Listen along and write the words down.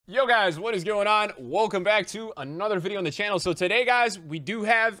Yo guys, what is going on? Welcome back to another video on the channel. So today guys, we do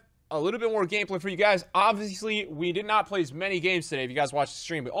have a little bit more gameplay for you guys. Obviously, we did not play as many games today. If you guys watched the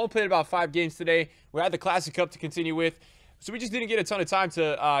stream, we only played about 5 games today. We had the Classic Cup to continue with, so we just didn't get a ton of time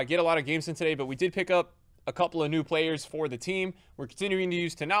to get a lot of games in today, but we did pick up a couple of new players for the team. We're continuing to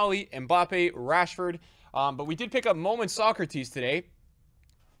use Tonali, Mbappe, Rashford, but we did pick up Socrates today.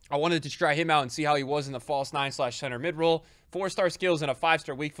 I wanted to try him out and see how he was in the false 9/center mid role. 4-star skills and a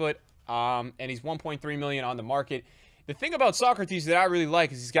 5-star weak foot, and he's 1.3 million on the market. The thing about Socrates that I really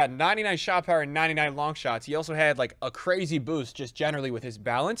like is he's got 99 shot power and 99 long shots. He also had like a crazy boost just generally with his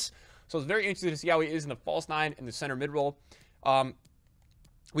balance. So it's very interesting to see how he is in the false 9 in the center mid role.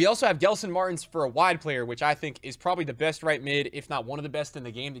 We also have Gelson Martins for a wide player, which I think is probably the best right mid, if not one of the best in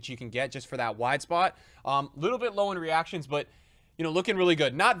the game that you can get just for that wide spot. Little bit low in reactions, but you know, looking really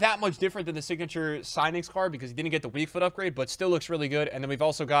good. Not that much different than the signature signings card because he didn't get the weak foot upgrade, but still looks really good. And then we've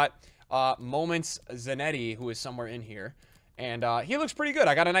also got Zanetti, who is somewhere in here. And he looks pretty good.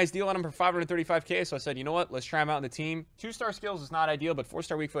 I got a nice deal on him for 535K, so I said, you know what? Let's try him out in the team. 2-star skills is not ideal, but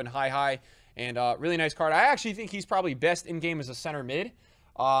 4-star weak foot and high. And really nice card. I actually think he's probably best in-game as a center mid.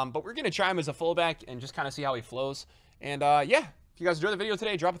 But we're going to try him as a fullback and just kind of see how he flows. And yeah, if you guys enjoyed the video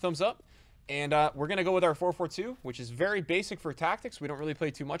today, drop a thumbs up. And we're going to go with our 4-4-2, which is very basic for tactics. We don't really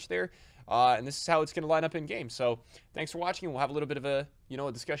play too much there. And this is how it's going to line up in game. So thanks for watching. And we'll have a little bit of a,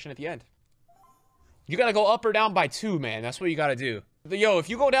 a discussion at the end. You got to go up or down by 2, man. That's what you got to do. Yo, if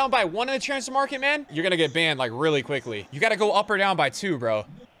you go down by 1 in the transfer market, man, you're going to get banned like really quickly. You got to go up or down by 2, bro.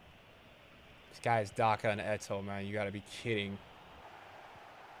 This guy is Daka and Eto, man. You got to be kidding.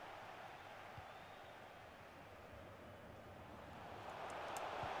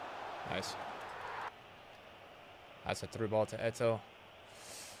 Nice. That's a through ball to Eto.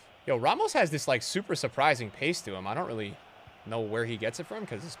 Yo, Ramos has this, like, super surprising pace to him. I don't really know where he gets it from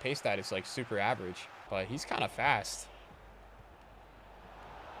because his pace stat is, like, super average. But he's kind of fast.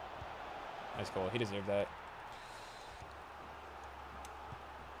 Nice goal. He deserved that.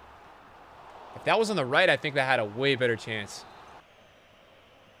 If that was on the right, I think that had a way better chance.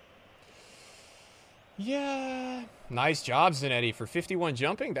 Yeah. Nice job, Zanetti, for 51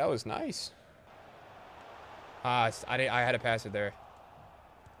 jumping. That was nice. I had to pass it there.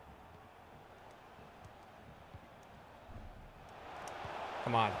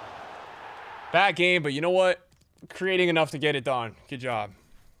 Come on. Bad game, but you know what? Creating enough to get it done. Good job.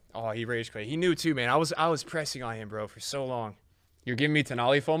 Oh, he rage quit. He knew too, man. I was pressing on him, bro, for so long. You're giving me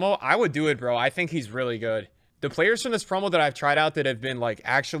Tonali FOMO? I would do it, bro. I think he's really good. The players from this promo that I've tried out that have been, like,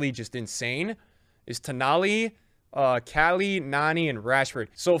 actually just insane is Tonali, Cali, Nani, and Rashford.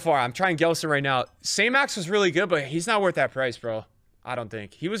 So far, I'm trying Gelson right now. Samax was really good, but he's not worth that price, bro. I don't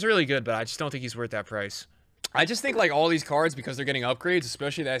think. He was really good, but I just don't think he's worth that price. I just think, like, all these cards, because they're getting upgrades,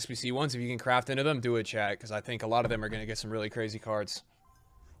 especially the SBC ones, if you can craft into them, do it, chat, because I think a lot of them are going to get some really crazy cards.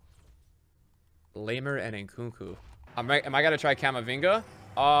 Lamer and Nkunku. Am I going to try Camavinga?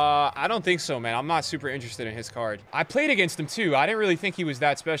 I don't think so, man. I'm not super interested in his card. I played against him, too. I didn't really think he was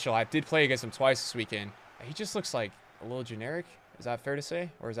that special. I did play against him twice this weekend. He just looks like a little generic. Is that fair to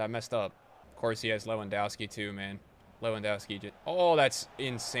say? Or is that messed up? Of course, he has Lewandowski, too, man. Lewandowski just... Oh, that's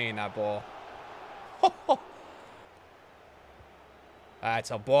insane, that ball.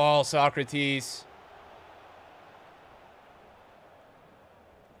 That's a ball, Socrates.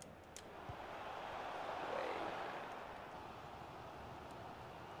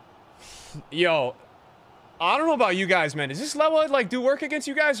 Yo, I don't know about you guys, man. Does this level, like, do work against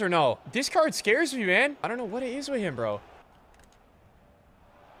you guys or no? This card scares me, man. I don't know what it is with him, bro.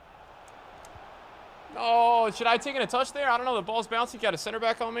 Oh, should I have taken a touch there? I don't know. The ball's bouncing. Got a center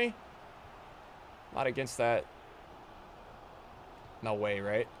back on me. Not against that. No way,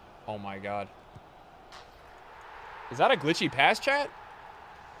 right? Oh, my God. Is that a glitchy pass, chat?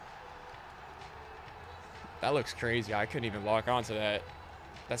 That looks crazy. I couldn't even lock onto that.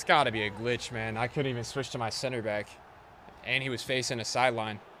 That's got to be a glitch, man. I couldn't even switch to my center back. And he was facing a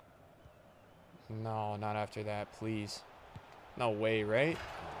sideline. No, not after that, please. No way, right?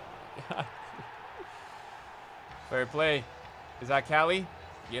 Fair play. Is that Cali?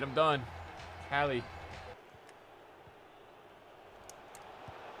 Get him done. Cali.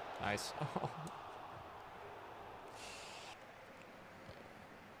 Nice.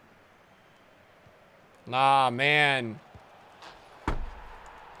 Nah, man.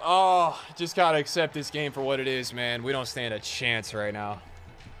 Oh, just gotta accept this game for what it is, man. We don't stand a chance right now.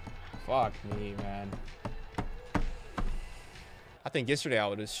 Fuck me, man. I think yesterday I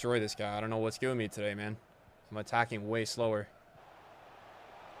would destroy this guy. I don't know what's killing me today, man. I'm attacking way slower.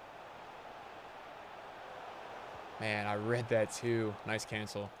 Man, I read that too. Nice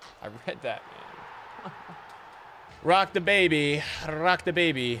cancel. I read that, man. Rock the baby. Rock the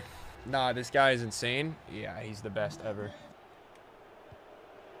baby. Nah, this guy is insane. Yeah, he's the best ever.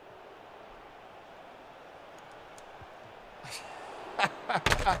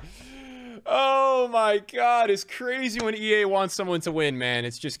 Oh my god, it's crazy when EA wants someone to win, man.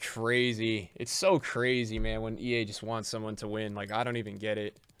 It's just crazy. It's so crazy, man, when EA just wants someone to win. Like, I don't even get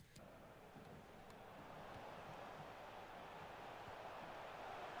it.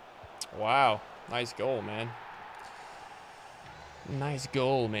 Wow, nice goal, man. Nice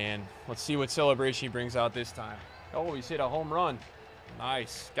goal, man. Let's see what celebration he brings out this time. Oh, he's hit a home run.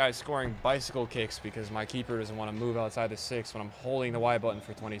 Nice. Guy's scoring bicycle kicks because my keeper doesn't want to move outside the 6 when I'm holding the Y button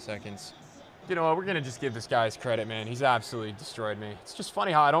for 20 seconds. You know what? We're going to just give this guy his credit, man. He's absolutely destroyed me. It's just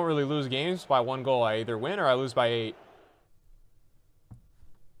funny how I don't really lose games by 1 goal. I either win or I lose by 8.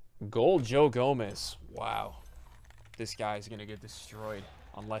 Goal Joe Gomez. Wow. This guy's going to get destroyed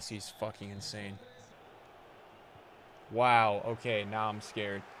unless he's fucking insane. Wow. Okay, now I'm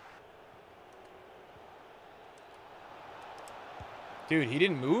scared. Dude, he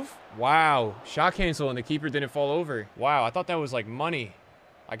didn't move? Wow. Shot cancel and the keeper didn't fall over. Wow, I thought that was like money.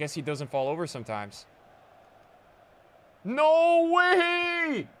 I guess he doesn't fall over sometimes. No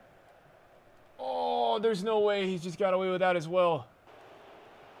way! Oh, there's no way. He's just got away with that as well.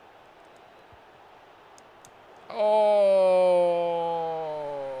 Oh,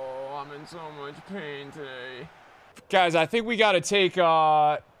 I'm in so much pain today. Guys, I think we got to take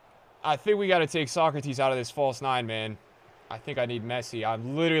Socrates out of this false 9, man. I think I need Messi.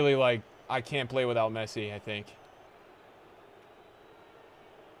 I'm literally like, I can't play without Messi, I think.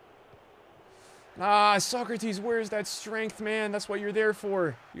 Ah, Socrates, where's that strength, man? That's what you're there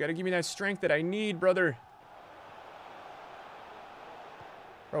for. You got to give me that strength that I need, brother.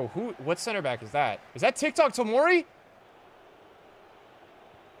 Bro, what center back is that? Is that TikTok Tomori?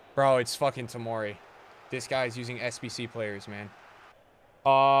 Bro, it's fucking Tomori. This guy's using SBC players, man.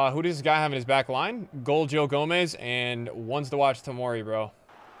 Who does this guy have in his back line? Goal Joe Gomez and one's to watch Tomori, bro.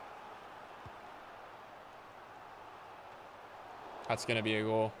 That's gonna be a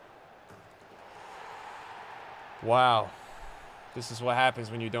goal. Wow. This is what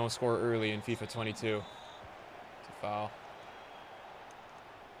happens when you don't score early in FIFA 22. It's a foul.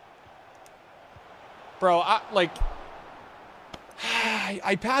 Bro, I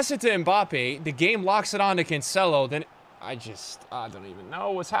pass it to Mbappe. The game locks it on to Cancelo. Then I don't even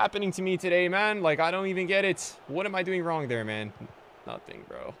know what's happening to me today, man. Like, I don't even get it. What am I doing wrong there, man? Nothing,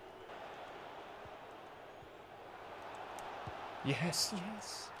 bro. Yes,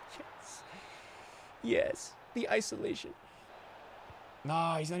 yes, yes. Yes, the isolation.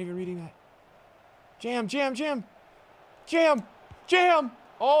 Nah, he's not even reading that. Jam, jam, jam. Jam, jam.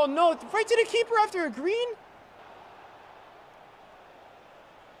 Oh, no. Right to the keeper after a green?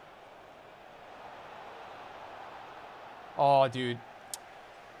 Oh, dude.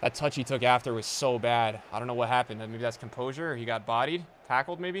 That touch he took after was so bad. I don't know what happened. Maybe that's composure or he got bodied.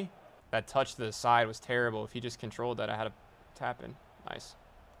 Tackled, maybe? That touch to the side was terrible. If he just controlled that, I had to tap in. Nice.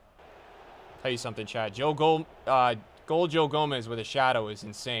 Tell you something, Chad. Goal Joe Gomez with a shadow is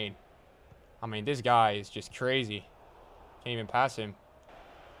insane. I mean, this guy is just crazy. Can't even pass him.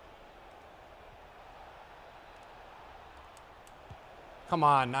 Come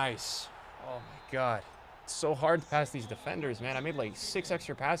on, nice. Oh, my God. It's so hard to pass these defenders, man. I made like 6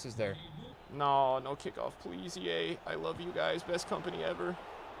 extra passes there. No kickoff, please, EA. I love you guys. Best company ever.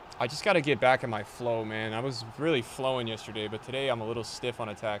 I just got to get back in my flow, man. I was really flowing yesterday, but today I'm a little stiff on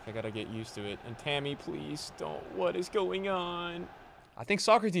attack. I got to get used to it. And Tammy, please don't. What is going on? I think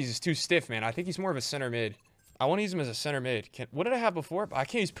Socrates is too stiff, man. I think he's more of a center mid. I want to use him as a center mid. What did I have before? I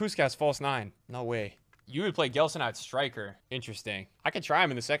can't use Puskas false 9. No way. You would play Gelson at striker. Interesting. I could try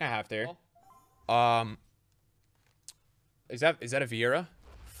him in the second half there. Is that a Vieira?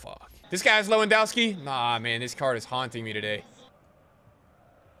 Fuck. This guy's Lewandowski? Nah, man. This card is haunting me today.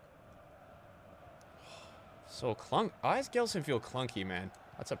 So why does Gelson feel clunky, man?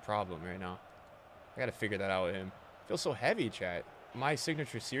 That's a problem right now. I gotta figure that out with him. Feels so heavy, chat. My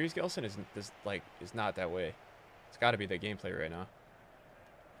signature series Gelson is not that way. It's got to be the gameplay right now.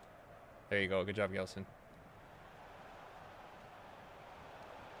 There you go. Good job, Gelson.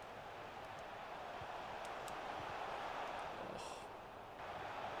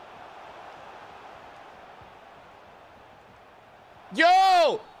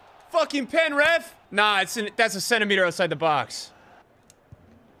 Yo! Fucking pen, ref! Nah, that's a centimeter outside the box.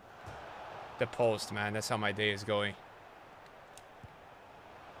 The post, man. That's how my day is going.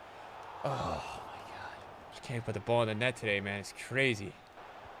 Oh, my God. Just can't put the ball in the net today, man. It's crazy.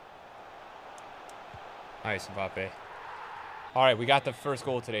 Nice, Mbappe. All right, we got the first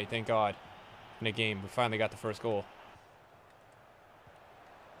goal today. Thank God. In a game, we finally got the first goal.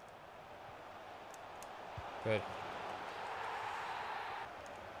 Good.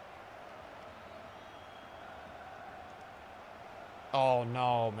 Oh,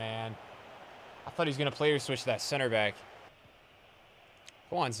 no, man. I thought he was going to player switch that center back.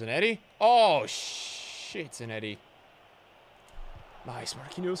 Come on, Zanetti. Oh, shit, Zanetti. Nice,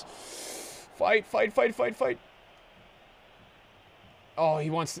 Marquinhos. Fight, fight, fight, fight, fight. Oh, he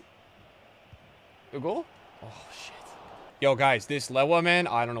wants the goal? Oh, shit. Yo, guys, this Lewa, man,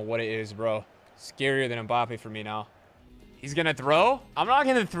 I don't know what it is, bro. Scarier than Mbappe for me now. He's going to throw? I'm not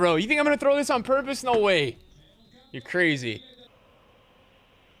going to throw. You think I'm going to throw this on purpose? No way. You're crazy.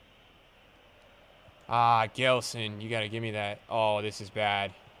 Ah, Gelson, you got to give me that. Oh, this is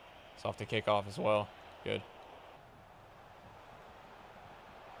bad. It's off the kickoff as well. Good.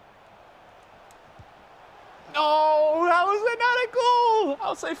 No, how was that not a goal?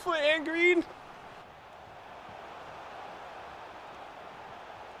 Outside foot and green.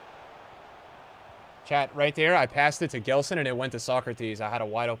 Chat, right there, I passed it to Gelson and it went to Socrates. I had a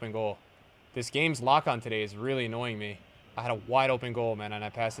wide open goal. This game's lock-on today is really annoying me. I had a wide open goal, man, and I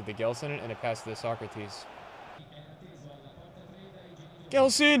passed it to Gelson and it passed it to Socrates.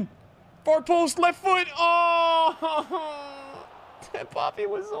 Gelson! Far post, left foot! Oh! That Poppy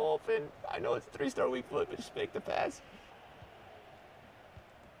was so open. I know it's 3-star weak foot, but just make the pass.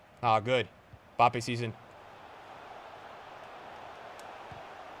 Ah, good. Poppy season.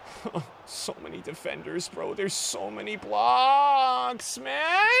 So many defenders, bro. There's so many blocks,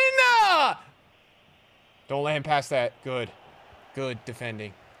 man! Don't let him pass that. Good. Good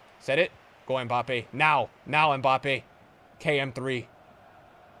defending. Set it. Go Mbappe. Now. Now, Mbappe. KM3.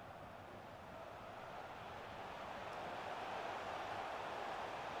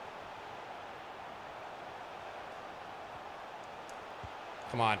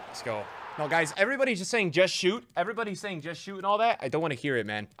 Come on. Let's go. No, guys, everybody's just saying just shoot. Everybody's saying just shoot and all that. I don't want to hear it,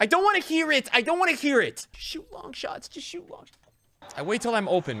 man. I don't want to hear it. I don't want to hear it. Just shoot long shots. Just shoot long shots. I wait till I'm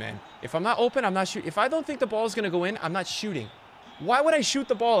open, man. If I'm not open, I'm not shooting. If I don't think the ball's going to go in, I'm not shooting. Why would I shoot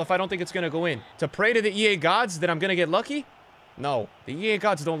the ball if I don't think it's going to go in? To pray to the EA gods that I'm going to get lucky? No. The EA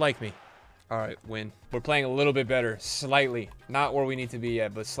gods don't like me. All right, win. We're playing a little bit better. Slightly. Not where we need to be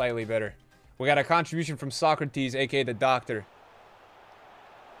yet, but slightly better. We got a contribution from Socrates, a.k.a. the doctor.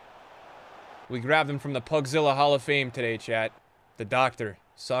 We grabbed him from the Pugzilla Hall of Fame today, chat. The doctor,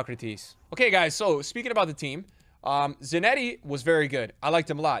 Socrates. Okay, guys, so speaking about the team, Zanetti was very good. I liked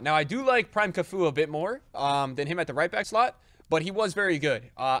him a lot. Now, I do like Prime Cafu a bit more than him at the right back slot, but he was very good.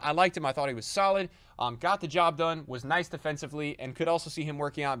 I liked him. I thought he was solid. Got the job done, was nice defensively, and could also see him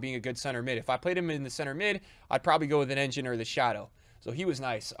working out and being a good center mid. If I played him in the center mid, I'd probably go with an engine or the shadow. So he was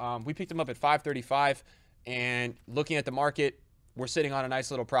nice. We picked him up at 535, and looking at the market, we're sitting on a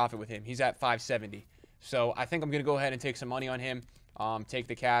nice little profit with him. He's at 570. So I think I'm going to go ahead and take some money on him. Take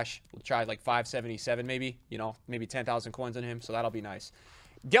the cash. We'll try like 577 maybe. You know, maybe 10,000 coins on him. So that'll be nice.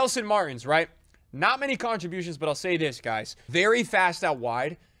 Gelson Martins, right? Not many contributions, but I'll say this, guys. Very fast out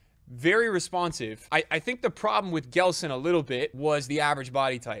wide. Very responsive. I think the problem with Gelson a little bit was the average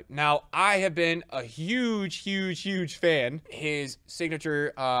body type. Now, I have been a huge fan. His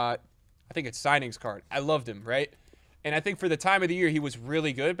signature, I think it's signings card. I loved him, right? And I think for the time of the year, he was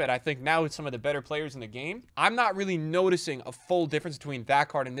really good. But I think now with some of the better players in the game, I'm not really noticing a full difference between that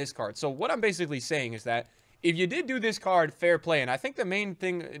card and this card. So what I'm basically saying is that if you did do this card, fair play. And I think the main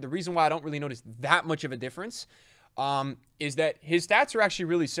thing, the reason why I don't really notice that much of a difference is that his stats are actually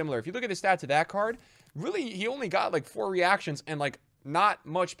really similar. If you look at the stats of that card, really, he only got like 4 reactions and like not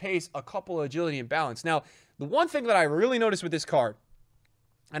much pace, a couple of agility and balance. Now, the one thing that I really noticed with this card,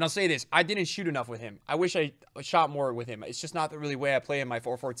 and I'll say this, I didn't shoot enough with him. I wish I shot more with him. It's just not the really way I play in my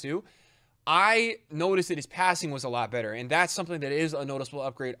 4-4-2. I noticed that his passing was a lot better, and that's something that is a noticeable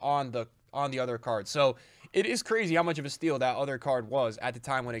upgrade on the other card. So it is crazy how much of a steal that other card was at the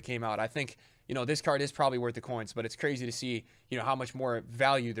time when it came out. I think, you know, this card is probably worth the coins, but it's crazy to see, you know, how much more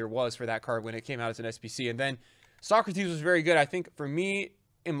value there was for that card when it came out as an SPC. And then Socrates was very good. I think for me,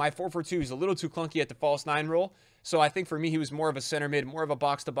 in my 4-4-2, he's a little too clunky at the false 9 role. So I think for me, he was more of a center mid, more of a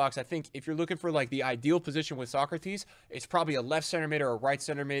box-to-box. I think if you're looking for like the ideal position with Socrates, it's probably a left center mid or a right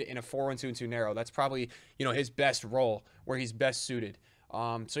center mid in a 4-1-2-2 narrow. That's probably, you know, his best role where he's best suited.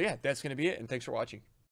 So yeah, that's going to be it. And thanks for watching.